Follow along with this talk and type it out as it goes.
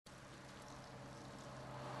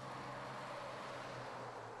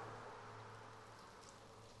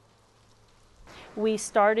We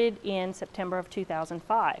started in September of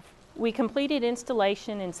 2005. We completed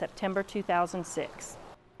installation in September 2006.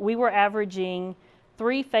 We were averaging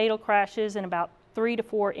 3 fatal crashes and about 3 to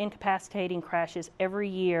 4 incapacitating crashes every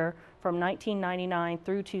year from 1999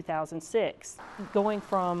 through 2006. Going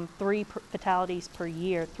from 3 fatalities per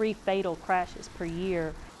year, 3 fatal crashes per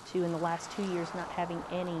year, to in the last 2 years not having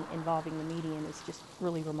any involving the median is just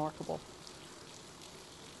really remarkable.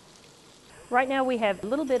 Right now we have a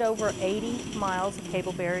little bit over 80 miles of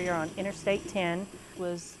cable barrier on Interstate 10. It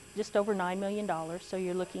was just over $9 million, so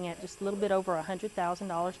you're looking at just a little bit over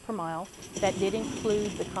 $100,000 per mile. That did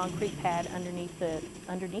include the concrete pad underneath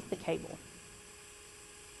the cable.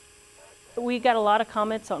 We got a lot of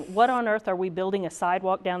comments on what on earth are we building a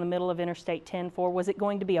sidewalk down the middle of Interstate 10 for? Was it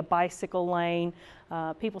going to be a bicycle lane?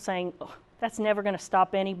 People saying, oh, that's never going to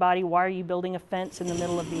stop anybody. Why are you building a fence in the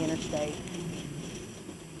middle of the interstate?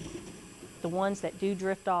 The ones that do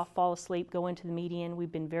drift off, fall asleep, go into the median,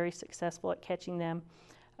 we've been very successful at catching them.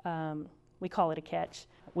 We call it a catch.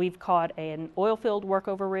 We've caught an oil-filled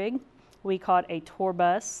workover rig. We caught a tour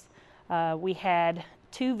bus. We had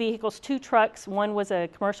 2 vehicles, 2 trucks. One was a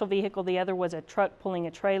commercial vehicle, the other was a truck pulling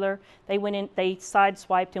a trailer. They went in, they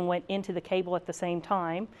sideswiped and went into the cable at the same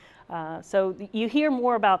time. So you hear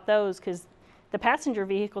more about those because the passenger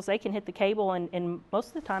vehicles, they can hit the cable and most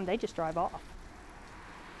of the time they just drive off.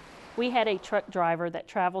 We had a truck driver that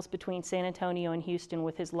travels between San Antonio and Houston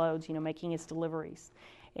with his loads, making his deliveries.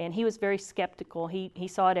 And he was very skeptical. He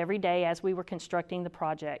saw it every day as we were constructing the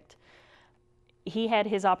project. He had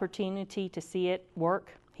his opportunity to see it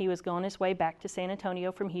work. He was on his way back to San Antonio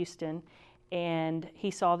from Houston, and he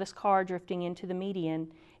saw this car drifting into the median,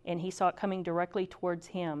 and he saw it coming directly towards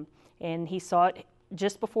him. And he saw it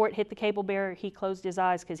just before it hit the cable barrier. He closed his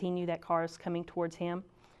eyes because he knew that car was coming towards him.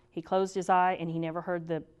 He closed his eye, and he never heard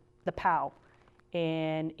the pow.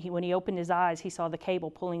 And when he opened his eyes, he saw the cable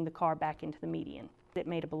pulling the car back into the median. It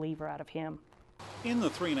made a believer out of him. In the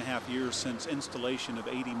 3.5 years since installation of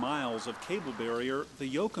 80 miles of cable barrier, the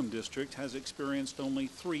Yoakum district has experienced only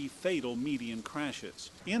 3 fatal median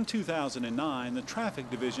crashes. In 2009, the Traffic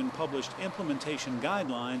Division published implementation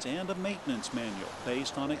guidelines and a maintenance manual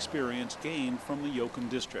based on experience gained from the Yoakum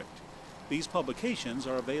district. These publications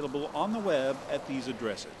are available on the web at these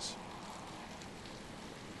addresses.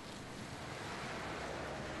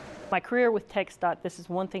 My career with TxDOT, this is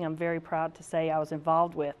one thing I'm very proud to say I was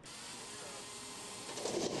involved with.